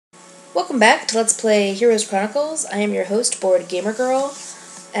Welcome back to Let's Play Heroes Chronicles. I am your host, Bored Gamer Girl,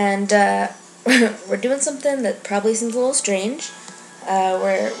 and we're doing something that probably seems a little strange.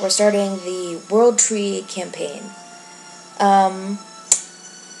 We're starting the World Tree campaign.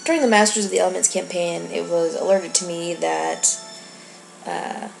 During the Masters of the Elements campaign, it was alerted to me that,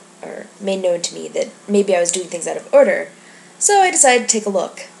 or made known to me that maybe I was doing things out of order. So I decided to take a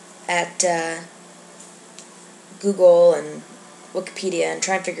look at Google and Wikipedia and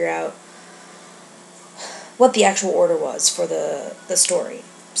try and figure out what the actual order was for the story.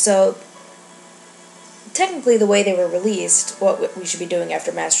 So, technically the way they were released, what we should be doing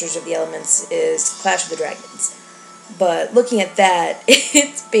after Masters of the Elements is Clash of the Dragons. But looking at that,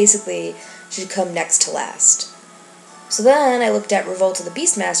 it basically should come next to last. So then I looked at Revolt of the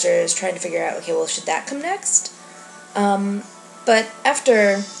Beastmasters, trying to figure out, okay, well, should that come next? But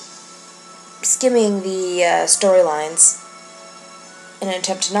after skimming the storylines, in an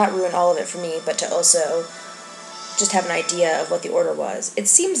attempt to not ruin all of it for me, but to also just have an idea of what the order was, it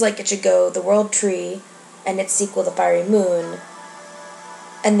seems like it should go the World Tree and its sequel, the Fiery Moon,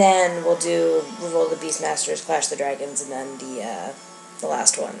 and then we'll do Revolt of the Beastmasters, Clash of the Dragons, and then the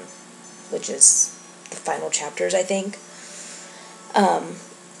last one, which is the final chapters, I think.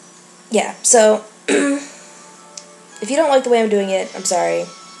 Yeah, so if you don't like the way I'm doing it, I'm sorry,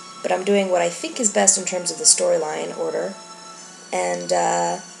 but I'm doing what I think is best in terms of the storyline order, and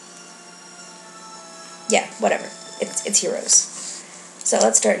yeah, whatever. It's Heroes. So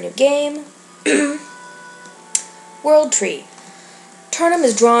let's start a new game. World Tree. Tarnum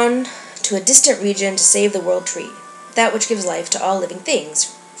is drawn to a distant region to save the World Tree, that which gives life to all living things,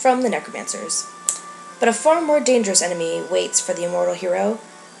 from the Necromancers. But a far more dangerous enemy waits for the immortal hero,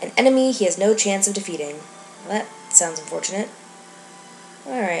 an enemy he has no chance of defeating. Well, that sounds unfortunate.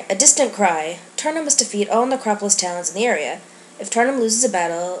 Alright, a distant cry. Tarnum must defeat all Necropolis towns in the area. If Tarnum loses a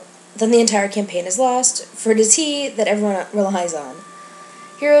battle, then the entire campaign is lost, for it is he that everyone relies on.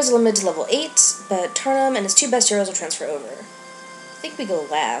 Heroes are limited to level 8, but Tarnum and his two best heroes will transfer over. I think we go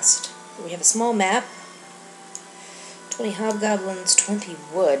last. We have a small map. 20 hobgoblins, 20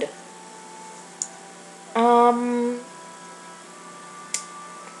 wood.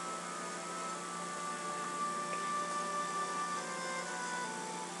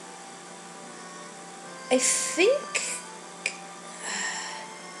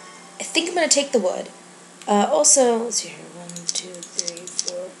 I think I'm going to take the wood. Also, let's see here. 1, 2, 3,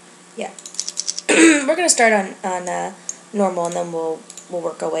 4. Yeah. We're going to start on normal, and then we'll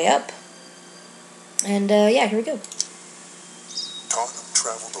work our way up. And, yeah, here we go. Tarnum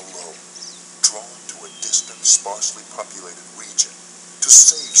traveled alone, drawn to a distant, sparsely populated region to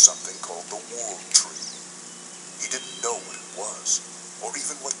save something called the World Tree. He didn't know what it was, or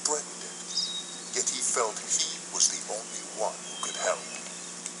even what threatened it, yet he felt he was the only one who could help.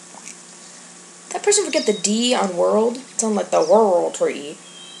 That person forget the D on world? It sounded like the World Tree.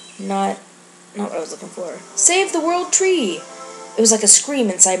 Not what I was looking for. Save the World Tree! It was like a scream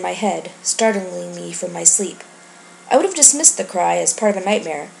inside my head, startling me from my sleep. I would have dismissed the cry as part of a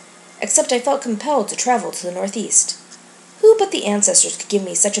nightmare, except I felt compelled to travel to the northeast. Who but the ancestors could give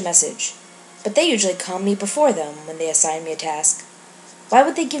me such a message? But they usually calm me before them when they assign me a task. Why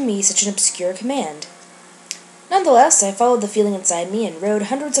would they give me such an obscure command? Nonetheless, I followed the feeling inside me and rode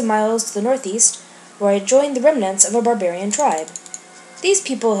hundreds of miles to the northeast, where I joined the remnants of a barbarian tribe. These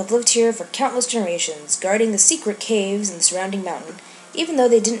people have lived here for countless generations, guarding the secret caves in the surrounding mountain, even though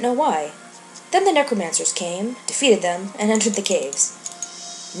they didn't know why. Then the Necromancers came, defeated them, and entered the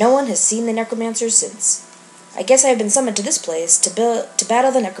caves. No one has seen the Necromancers since. I guess I have been summoned to this place to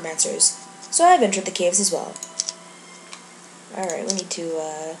battle the Necromancers, so I have entered the caves as well. Alright, we need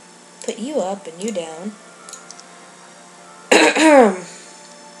to put you up and you down.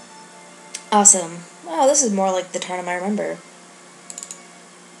 Awesome. Wow, this is more like the Tarnum I remember.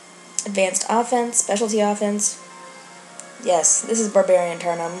 Advanced offense, specialty offense. Yes, this is Barbarian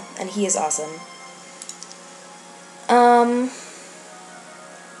Tarnum, and he is awesome.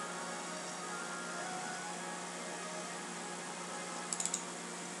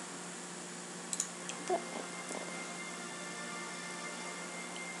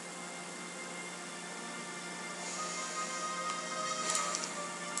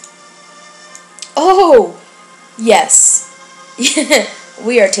 Oh! Yes.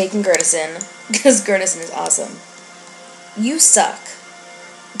 We are taking Gertison, because Gertison is awesome. You suck.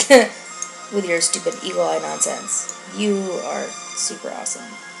 With your stupid eagle eye nonsense. You are super awesome.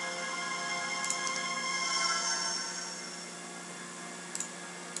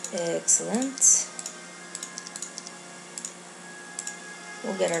 Excellent.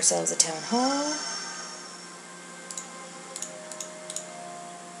 We'll get ourselves a town hall.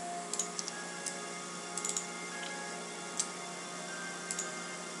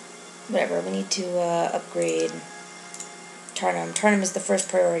 Whatever, we need to upgrade Tarnum. Tarnum is the first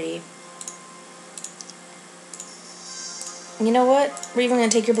priority. You know what? We're even going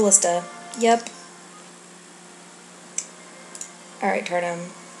to take your ballista. Yep. Alright, Tarnum.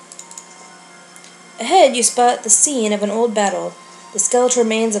 Ahead, you spot the scene of an old battle. The skeletal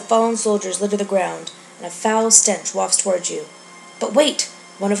remains of fallen soldiers litter the ground, and a foul stench wafts towards you. But wait!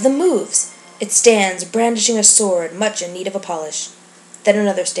 One of them moves! It stands, brandishing a sword, much in need of a polish. Then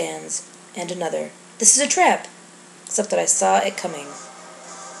another stands, and another. This is a trap! Except that I saw it coming.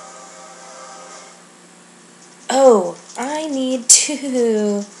 Oh, I need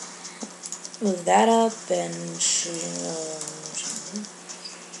to move that up and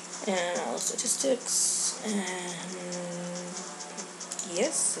all statistics, and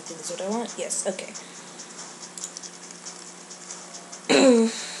yes, I think that's what I want. Yes, okay.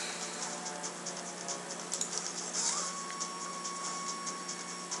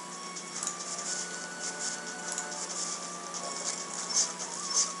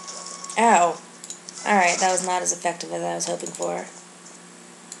 Ow. Alright, that was not as effective as I was hoping for.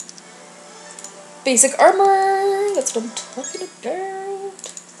 Basic armor! That's what I'm talking about.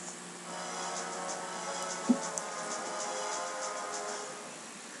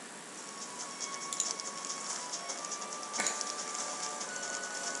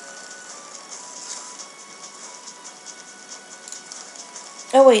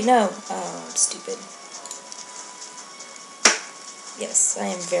 Oh wait, no. Oh, I'm stupid. Yes, I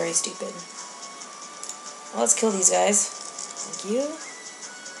am very stupid. Well, let's kill these guys. Thank you.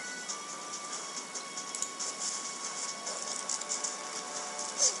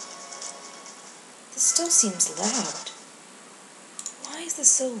 This still seems loud. Why is this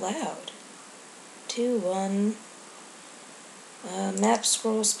so loud? 2, 1. Map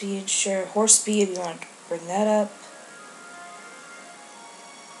scroll speed, sure. Horse speed, we want to bring that up.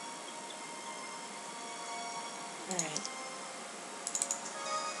 Alright.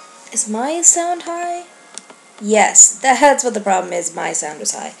 Is my sound high? Yes, that's what the problem is. My sound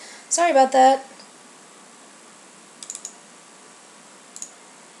was high. Sorry about that.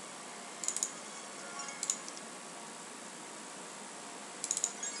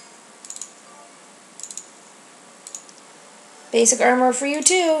 Basic armor for you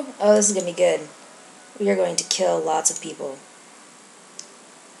too. Oh, this is going to be good. We are going to kill lots of people.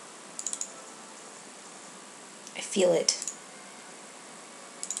 I feel it.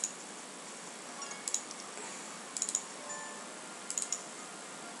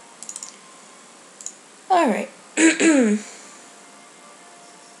 Alright.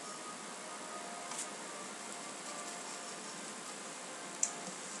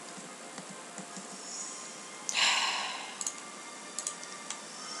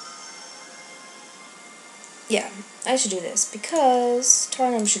 Yeah, I should do this because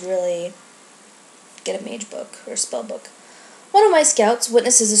Tarnum should really get a mage book or spell book. One of my scouts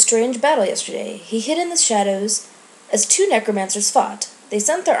witnesses a strange battle yesterday. He hid in the shadows as 2 necromancers fought. They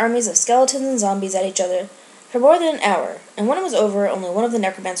sent their armies of skeletons and zombies at each other for more than an hour, and when it was over, only one of the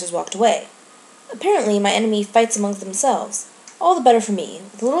necromancers walked away. Apparently, my enemy fights amongst themselves. All the better for me.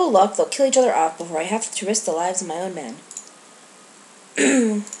 With a little luck, they'll kill each other off before I have to risk the lives of my own men.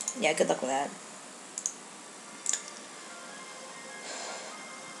 Yeah, good luck with that.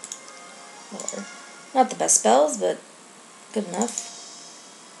 Whatever. Not the best spells, but good enough.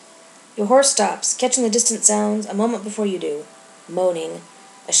 Your horse stops, catching the distant sounds a moment before you do. Moaning.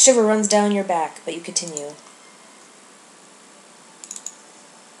 A shiver runs down your back, but you continue.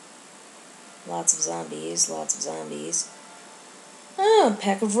 Lots of zombies, lots of zombies. Oh, a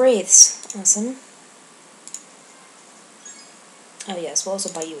pack of wraiths. Awesome. Oh yes, we'll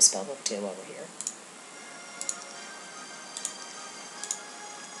also buy you a spellbook too while we're here.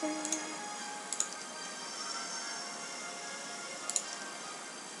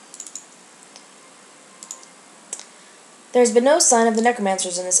 There has been no sign of the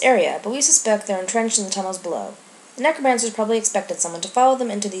necromancers in this area, but we suspect they're entrenched in the tunnels below. The necromancers probably expected someone to follow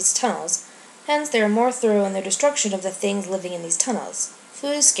them into these tunnels, hence they are more thorough in their destruction of the things living in these tunnels.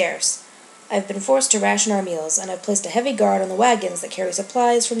 Food is scarce. I have been forced to ration our meals, and I've placed a heavy guard on the wagons that carry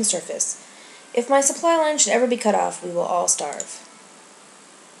supplies from the surface. If my supply line should ever be cut off, we will all starve.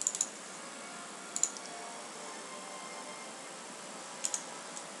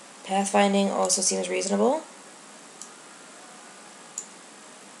 Pathfinding also seems reasonable.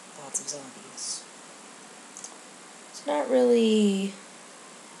 Lots of zombies. There's not really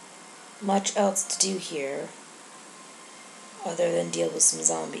much else to do here other than deal with some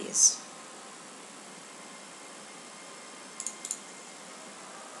zombies.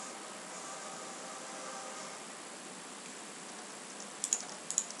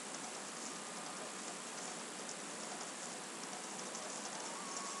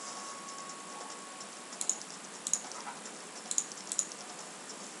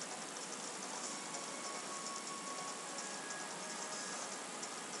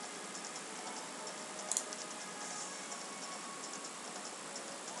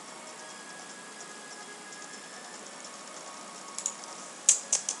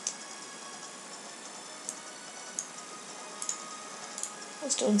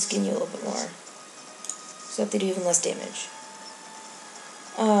 Let's stone skin you a little bit more. So that they do even less damage.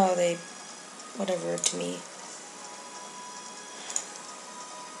 Oh, they... whatever to me.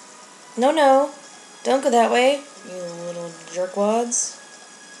 No, no. Don't go that way, you little jerkwads.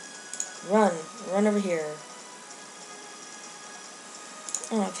 Run. Run over here.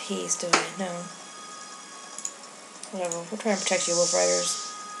 I don't have haste, do I? No. Whatever. We'll try and protect you, Wolf Riders.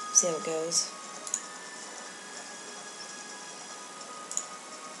 See how it goes.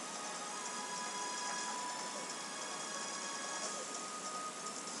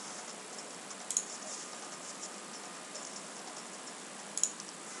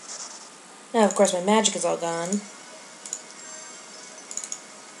 Now, of course, my magic is all gone.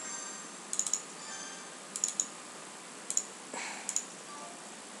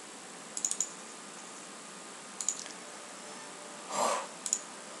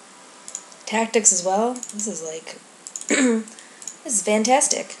 Tactics as well. This is like... this is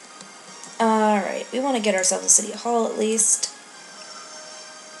fantastic. Alright, we want to get ourselves a city hall at least.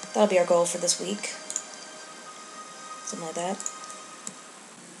 That'll be our goal for this week. Something like that.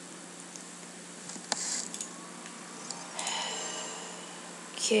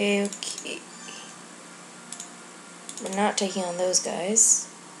 Okay, okay. We're not taking on those guys.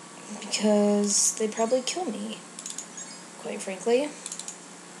 Because they'd probably kill me. Quite frankly.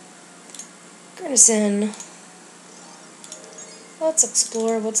 Garrison. Let's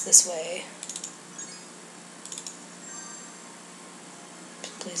explore what's this way.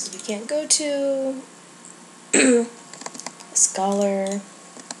 Places we can't go to. A scholar.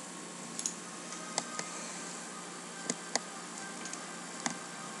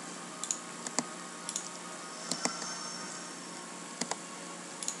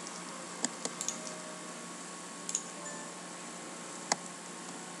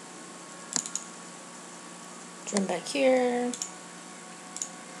 Run back here.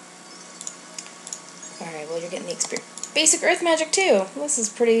 Alright, well, you're getting the experience. Basic earth magic, too! This is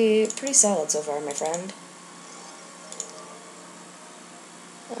pretty solid so far, my friend.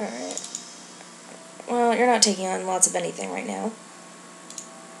 Alright. Well, you're not taking on lots of anything right now.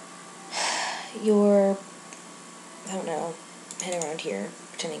 You're, I don't know, heading around here,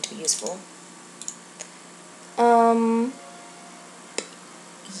 pretending to be useful.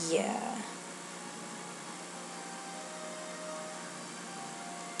 Yeah.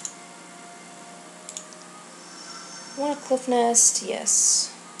 Want a cliff nest?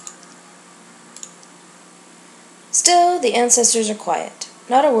 Yes. Still, the ancestors are quiet.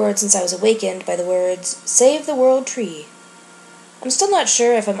 Not a word since I was awakened by the words, "Save the World Tree." I'm still not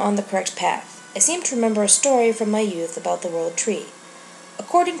sure if I'm on the correct path. I seem to remember a story from my youth about the World Tree.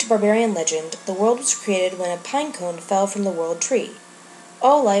 According to barbarian legend, the world was created when a pine cone fell from the World Tree.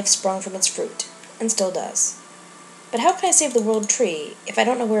 All life sprung from its fruit, and still does. But how can I save the World Tree if I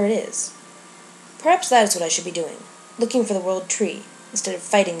don't know where it is? Perhaps that is what I should be doing, looking for the World Tree, instead of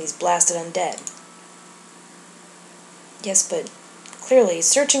fighting these blasted undead. Yes, but clearly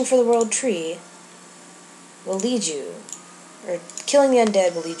searching for the World Tree will lead you, or killing the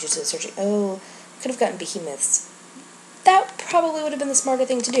undead will lead you to searching. Oh, could have gotten behemoths. That probably would have been the smarter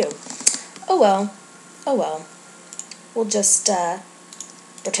thing to do. Oh well. Oh well. We'll just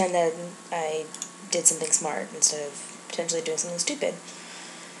pretend that I did something smart instead of potentially doing something stupid.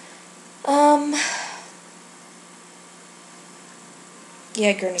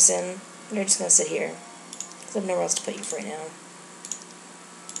 Yeah, Gurnison, you're just gonna sit here. Because I have nowhere else to put you for right now.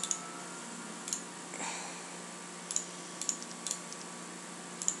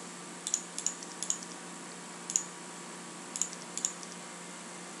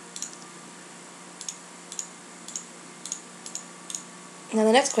 Now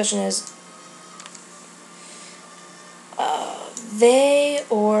the next question is, they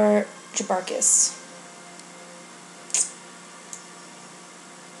or Jabarkis?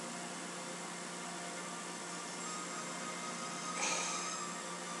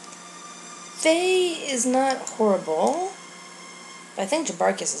 They is not horrible, but I think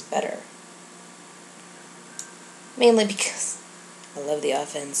Jabarkis is better. Mainly because I love the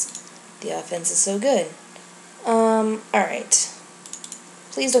offense. The offense is so good. Alright.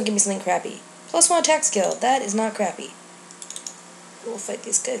 Please don't give me something crappy. +1 attack skill. That is not crappy. We'll fight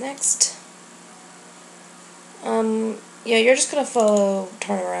these guys next. Yeah, you're just gonna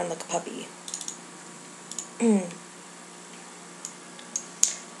turn around like a puppy.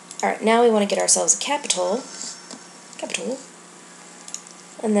 Alright, now we want to get ourselves a capital.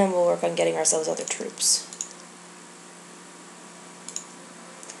 And then we'll work on getting ourselves other troops.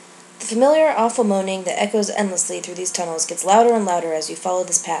 The familiar, awful moaning that echoes endlessly through these tunnels gets louder and louder as you follow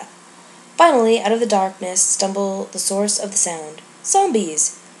this path. Finally, out of the darkness stumble the source of the sound.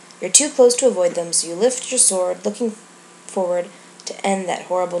 Zombies! You're too close to avoid them, so you lift your sword, looking forward to end that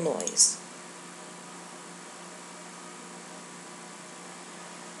horrible noise.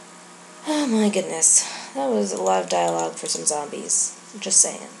 Oh my goodness. That was a lot of dialogue for some zombies. Just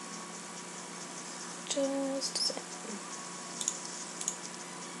saying. Just saying.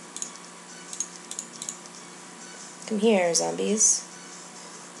 Come here, zombies.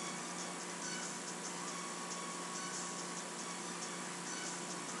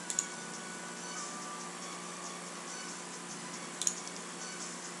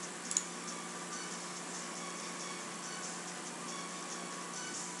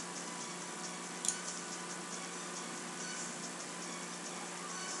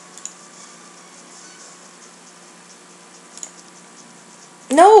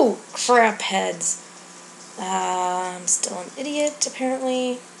 No! Crap heads. I'm still an idiot,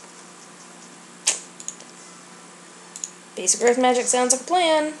 apparently. Basic earth magic sounds like a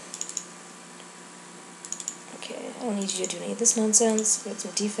plan. Okay, I don't need you to do any of this nonsense. Get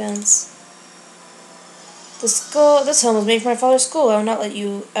some defense. This helm was made for my father's skull. I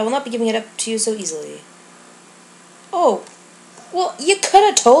will not be giving it up to you so easily. Oh. Well, you could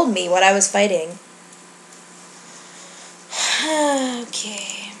have told me what I was fighting. Okay.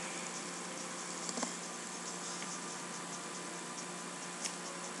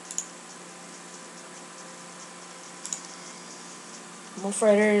 Wolf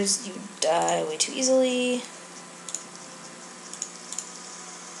Riders, you die way too easily.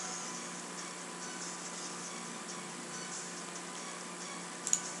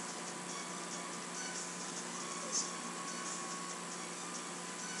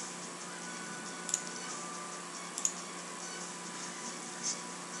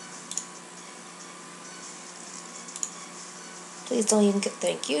 Please don't even get.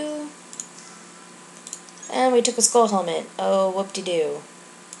 Thank you. And we took a skull helmet. Oh, whoop-de-doo.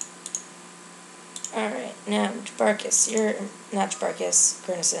 Alright, now, Jabarkus. You're not Jabarkus,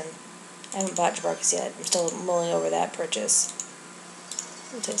 Gurnison. I haven't bought Jabarkus yet. I'm still mulling over that purchase.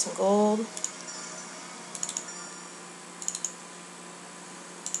 We'll take some gold.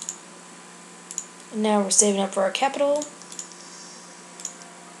 And now we're saving up for our capital.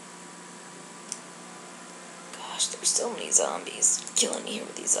 Gosh, there's so many zombies. Killing me here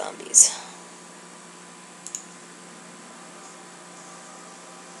with these zombies.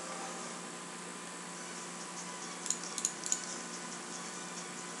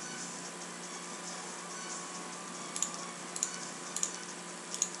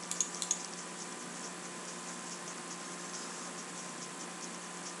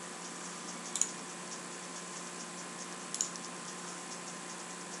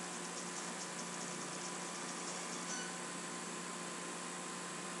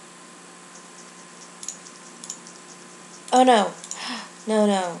 Oh no. No,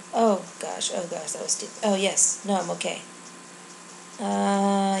 no. Oh gosh, that was stupid. Oh yes. No, I'm okay.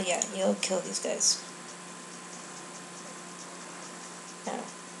 Yeah, you'll kill these guys. No.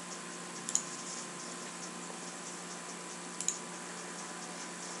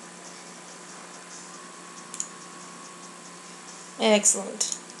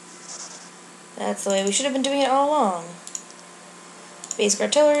 Excellent. That's the way we should have been doing it all along. Basic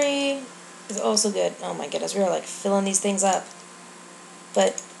artillery is also good. Oh my goodness, we are like filling these things up.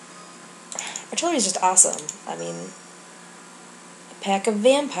 But artillery is just awesome. I mean, a pack of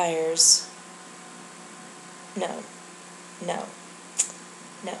vampires. No. No.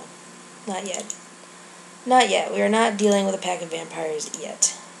 No. Not yet. Not yet. We are not dealing with a pack of vampires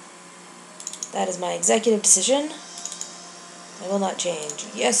yet. That is my executive decision. I will not change.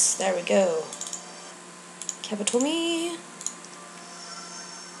 Yes, there we go. Capital me.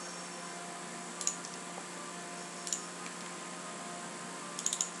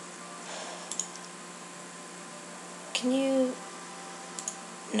 Can you...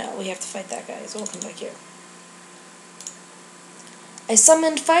 No, we have to fight that guy, so we'll come back here. I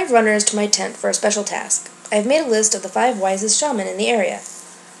summoned 5 runners to my tent for a special task. I have made a list of the 5 wisest shaman in the area.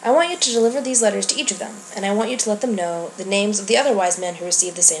 I want you to deliver these letters to each of them, and I want you to let them know the names of the other wise men who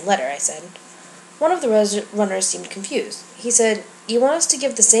received the same letter, I said. One of the runners seemed confused. He said, "You want us to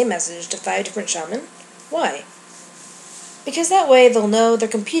give the same message to 5 different shaman? Why?" "Because that way they'll know they're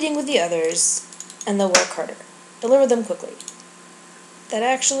competing with the others, and they'll work harder. Deliver them quickly." That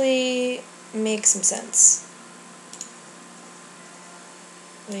actually makes some sense.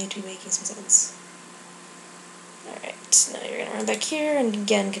 Way to be making some sense. Alright, now you're going to run back here and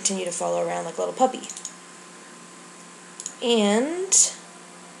again continue to follow around like a little puppy. And...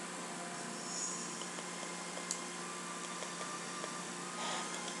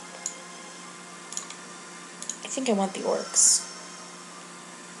 I think I want the orcs.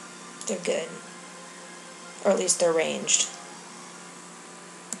 They're good. Or at least they're ranged.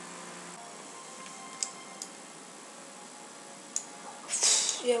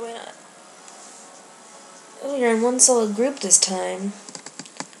 Yeah, why not? Oh, you're in one solid group this time.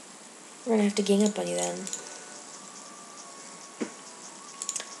 We're gonna have to gang up on you then.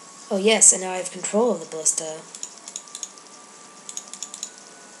 Oh yes, and now I have control of the ballista.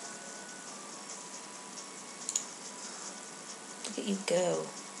 Look at you go.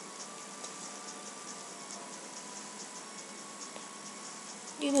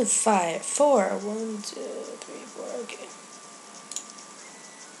 You move 5, 4, 1, 2, 3, 4, okay.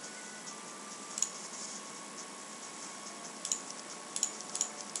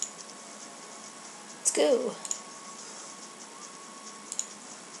 Let's go.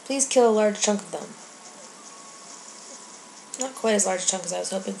 Please kill a large chunk of them. Not quite as large a chunk as I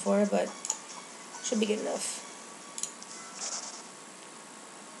was hoping for, but should be good enough.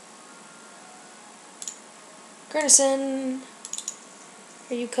 Gurnison,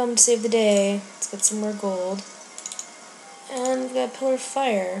 here you come to save the day. Let's get some more gold. And we've got a pillar of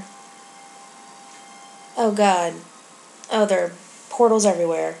fire. Oh god. Oh, there are portals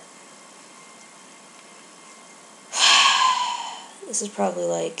everywhere. This is probably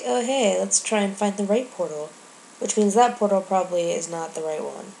like, oh hey, let's try and find the right portal. Which means that portal probably is not the right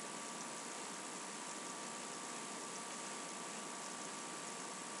one.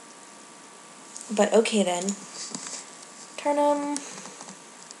 But okay then. Turn 'em.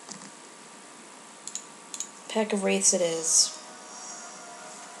 Pack of wraiths it is.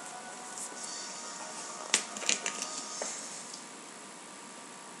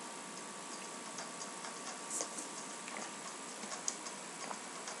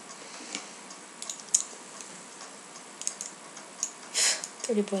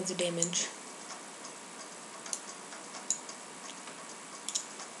 $30 points of damage.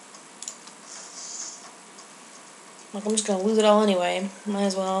 Like, I'm just gonna lose it all anyway. Might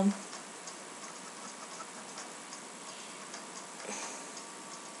as well.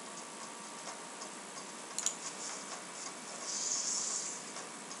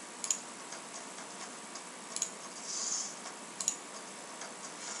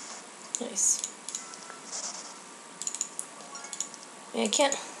 Nice. Yeah, I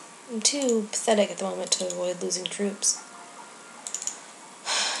can't. I'm too pathetic at the moment to avoid losing troops.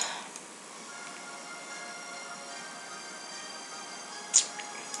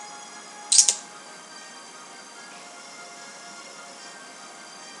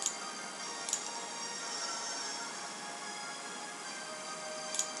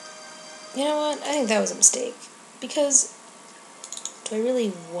 You know what? I think that was a mistake. Because, do I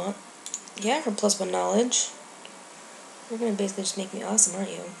really want... Yeah, for +1 knowledge. You're gonna basically just make me awesome, aren't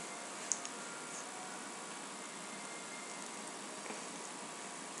you?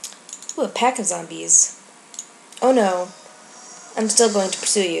 Ooh, a pack of zombies. Oh no. I'm still going to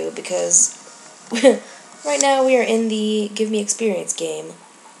pursue you, because... right now we are in the give me experience game.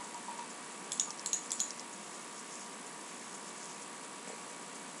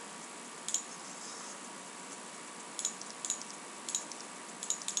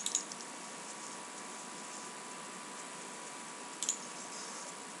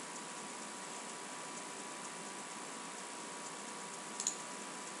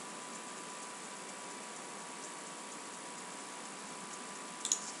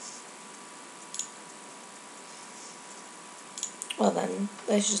 Well then,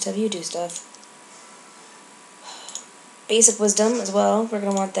 I should just have you do stuff. Basic wisdom as well, we're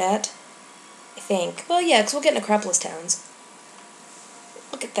gonna want that. I think. Well, yeah, because we'll get Necropolis towns.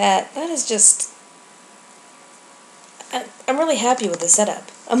 Look at that. That is just... I'm really happy with the setup.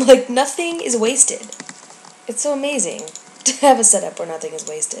 I'm like, nothing is wasted. It's so amazing to have a setup where nothing is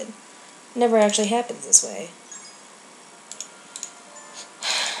wasted. It never actually happens this way.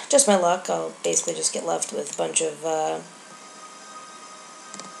 Just my luck, I'll basically just get left with a bunch of, how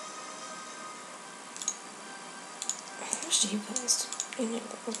much do you cost?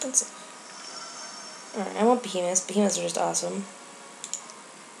 Expensive. Alright, I want behemoths. Behemoths are just awesome.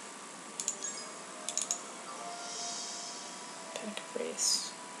 Pack of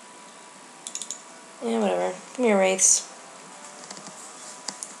wraiths. Yeah, whatever. Give me your wraiths.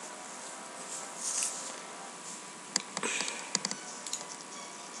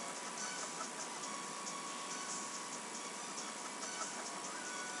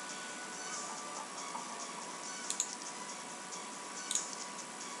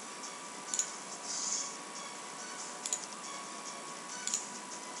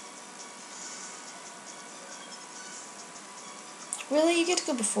 Really? You get to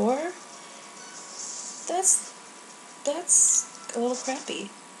go before? That's a little crappy.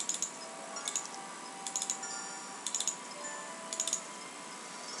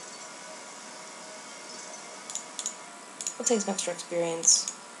 I'll take some extra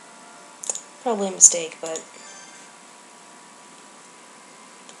experience. Probably a mistake, but...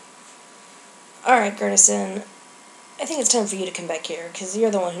 Alright, Gurnison. I think it's time for you to come back here, because you're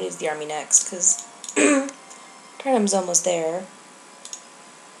the one who needs the army next, because... Turnham's almost there.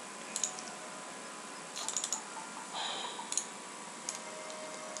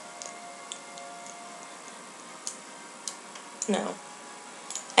 No.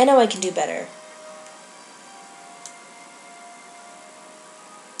 I know I can do better.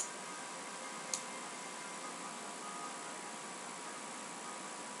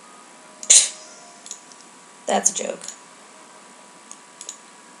 That's a joke.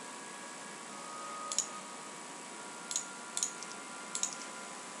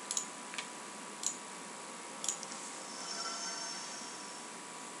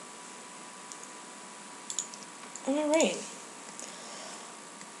 Alright.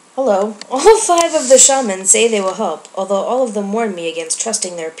 Hello. All 5 of the shamans say they will help, although all of them warn me against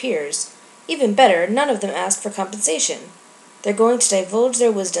trusting their peers. Even better, none of them ask for compensation. They're going to divulge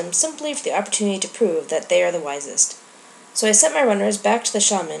their wisdom simply for the opportunity to prove that they are the wisest. So I sent my runners back to the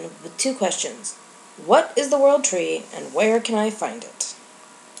shaman with 2 questions. What is the world tree, and where can I find it?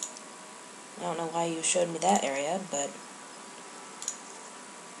 I don't know why you showed me that area, but...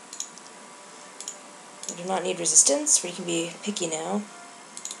 We do not need resistance. We can be picky now.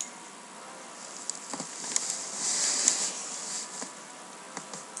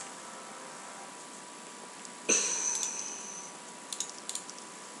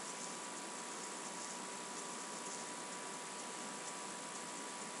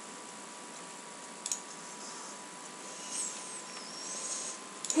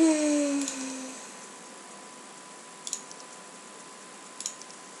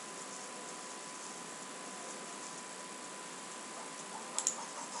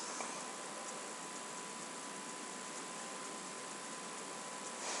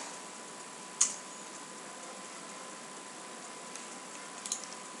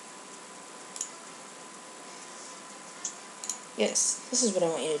 Yes, this is what I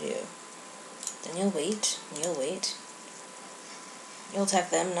want you to do. Then you'll wait, and you'll wait. You'll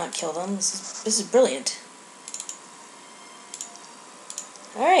attack them, not kill them. This is brilliant.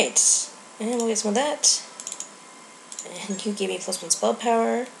 Alright, and we'll get some of that. And you gave me +1 spell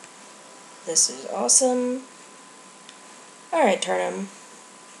power. This is awesome. Alright, Turnham.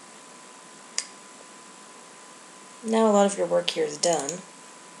 Now a lot of your work here is done.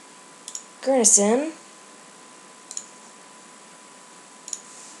 Gurnison.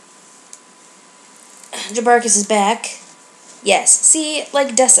 Jabarkus is back. Yes, see,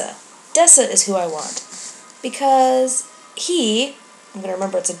 like Dessa. Dessa is who I want. Because he, I'm gonna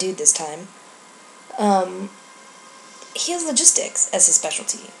remember it's a dude this time, he has logistics as his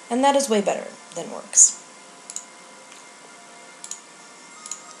specialty, and that is way better than orcs.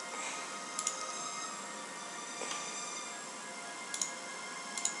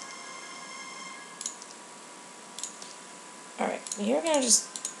 Alright, you're gonna just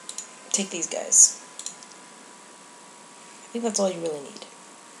take these guys. I think that's all you really need.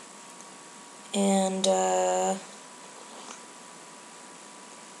 And, you're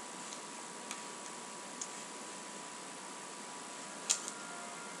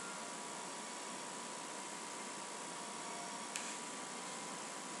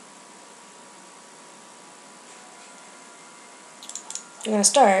gonna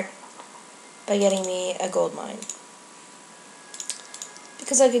start by getting me a gold mine.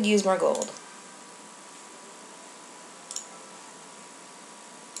 Because I could use more gold.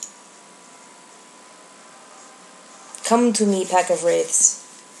 Come to me, pack of wraiths.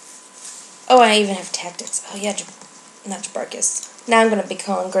 Oh, I even have tactics. Oh yeah, not Jabarkus. Now I'm going to be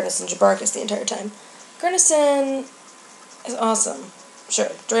calling Gurnison Jabarkus the entire time. Gurnison is awesome. Sure,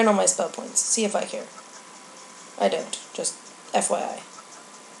 drain all my spell points. See if I care. I don't. Just FYI.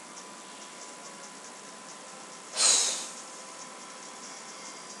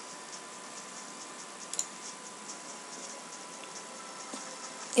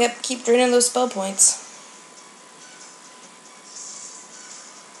 Yep, keep draining those spell points.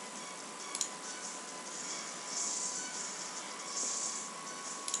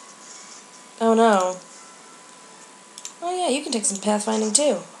 Oh no. Oh yeah, you can take some pathfinding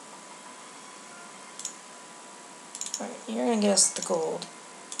too. Alright, you're gonna get us the gold.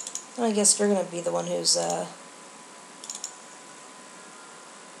 And I guess you're gonna be the one who's,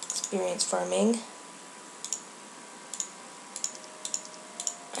 experience farming.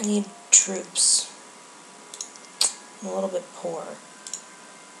 I need troops. I'm a little bit poor.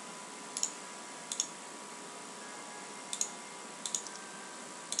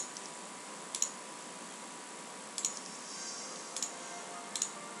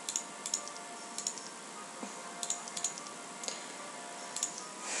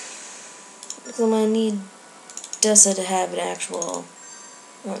 I'm gonna need Dessa to have an actual,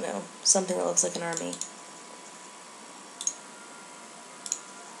 I don't know, something that looks like an army.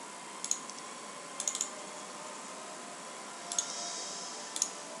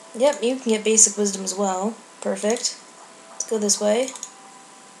 Yep, you can get basic wisdom as well. Perfect. Let's go this way.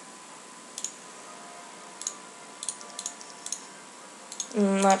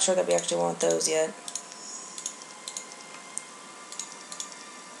 Not sure that we actually want those yet.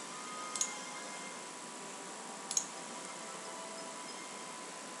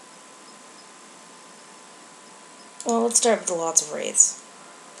 Well, let's start with the lots of wraiths.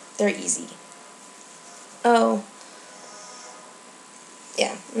 They're easy. Oh.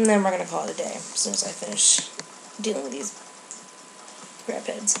 Yeah, and then we're gonna call it a day as soon as I finish dealing with these crab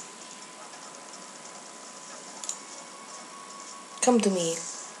heads. Come to me.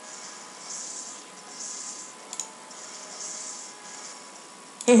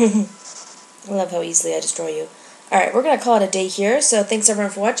 I love how easily I destroy you. Alright, we're gonna call it a day here, so thanks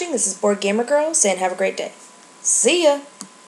everyone for watching. This is Board Gamer Girl saying have a great day. See ya!